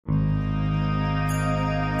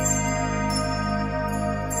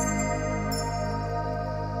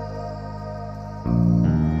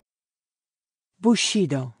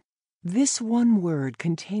Bushido. This one word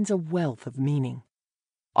contains a wealth of meaning.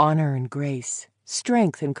 Honor and grace,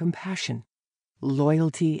 strength and compassion,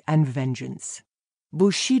 loyalty and vengeance.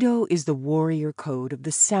 Bushido is the warrior code of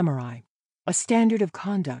the samurai, a standard of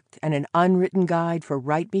conduct and an unwritten guide for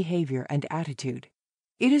right behavior and attitude.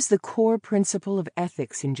 It is the core principle of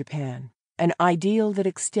ethics in Japan, an ideal that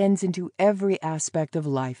extends into every aspect of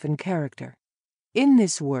life and character. In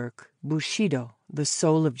this work, Bushido, the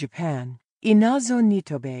Soul of Japan, Inazo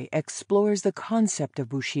Nitobe explores the concept of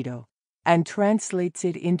Bushido and translates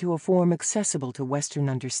it into a form accessible to Western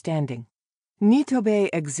understanding. Nitobe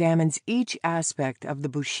examines each aspect of the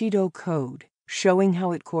Bushido code, showing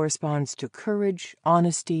how it corresponds to courage,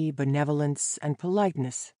 honesty, benevolence, and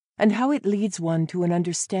politeness, and how it leads one to an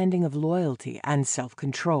understanding of loyalty and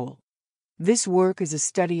self-control. This work is a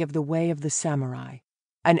study of the way of the samurai,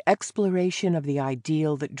 an exploration of the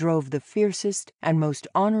ideal that drove the fiercest and most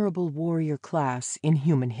honorable warrior class in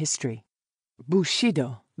human history.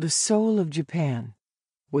 Bushido, the Soul of Japan,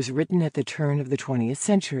 was written at the turn of the 20th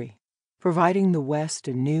century, providing the West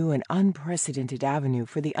a new and unprecedented avenue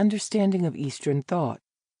for the understanding of Eastern thought.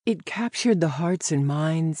 It captured the hearts and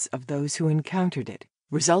minds of those who encountered it,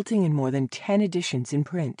 resulting in more than 10 editions in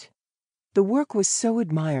print. The work was so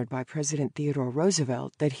admired by President Theodore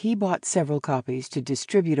Roosevelt that he bought several copies to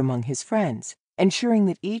distribute among his friends, ensuring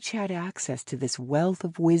that each had access to this wealth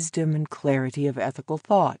of wisdom and clarity of ethical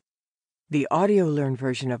thought. The audio-learned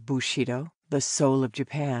version of Bushido, the Soul of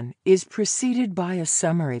Japan, is preceded by a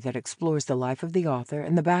summary that explores the life of the author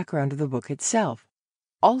and the background of the book itself.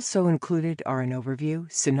 Also included are an overview,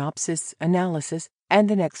 synopsis, analysis, and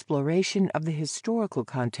an exploration of the historical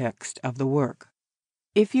context of the work.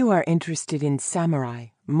 If you are interested in samurai,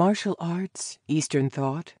 martial arts, Eastern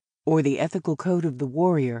thought, or the ethical code of the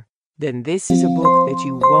warrior, then this is a book that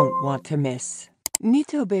you won't want to miss.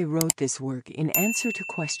 Nitobe wrote this work in answer to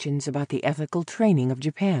questions about the ethical training of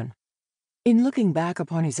Japan. In looking back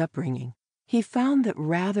upon his upbringing, he found that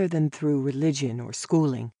rather than through religion or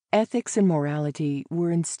schooling, ethics and morality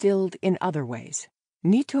were instilled in other ways.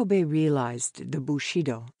 Nitobe realized the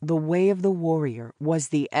Bushido, the way of the warrior, was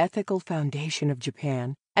the ethical foundation of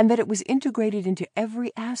Japan, and that it was integrated into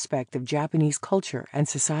every aspect of Japanese culture and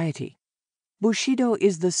society. Bushido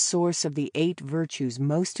is the source of the 8 virtues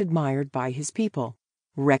most admired by his people: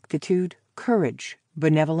 rectitude, courage,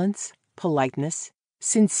 benevolence, politeness,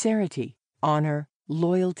 sincerity, honor,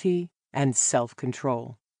 loyalty, and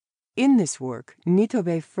self-control. In this work,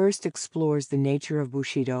 Nitobe first explores the nature of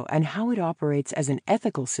Bushido and how it operates as an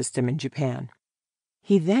ethical system in Japan.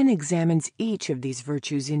 He then examines each of these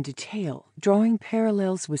virtues in detail, drawing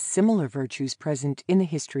parallels with similar virtues present in the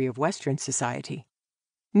history of Western society.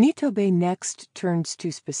 Nitobe next turns to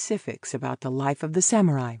specifics about the life of the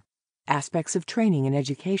samurai, aspects of training and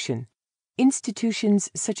education, institutions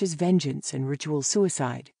such as vengeance and ritual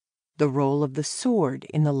suicide, the role of the sword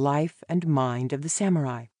in the life and mind of the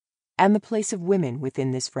samurai, and the place of women within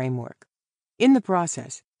this framework. In the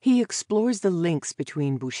process, he explores the links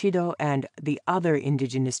between Bushido and the other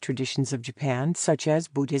indigenous traditions of Japan, such as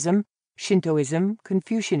Buddhism, Shintoism,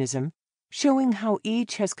 Confucianism, showing how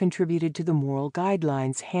each has contributed to the moral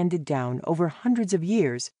guidelines handed down over hundreds of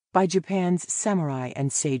years by Japan's samurai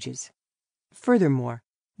and sages. Furthermore,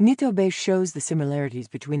 Nitobe shows the similarities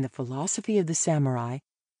between the philosophy of the samurai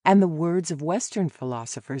and the words of Western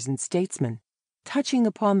philosophers and statesmen, touching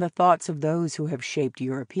upon the thoughts of those who have shaped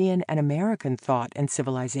European and American thought and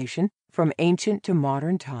civilization from ancient to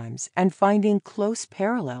modern times, and finding close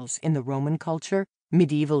parallels in the Roman culture,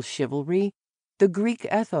 medieval chivalry, the Greek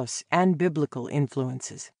ethos, and biblical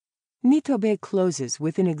influences. Nitobe closes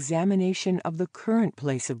with an examination of the current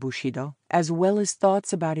place of Bushido, as well as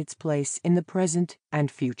thoughts about its place in the present and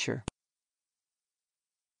future.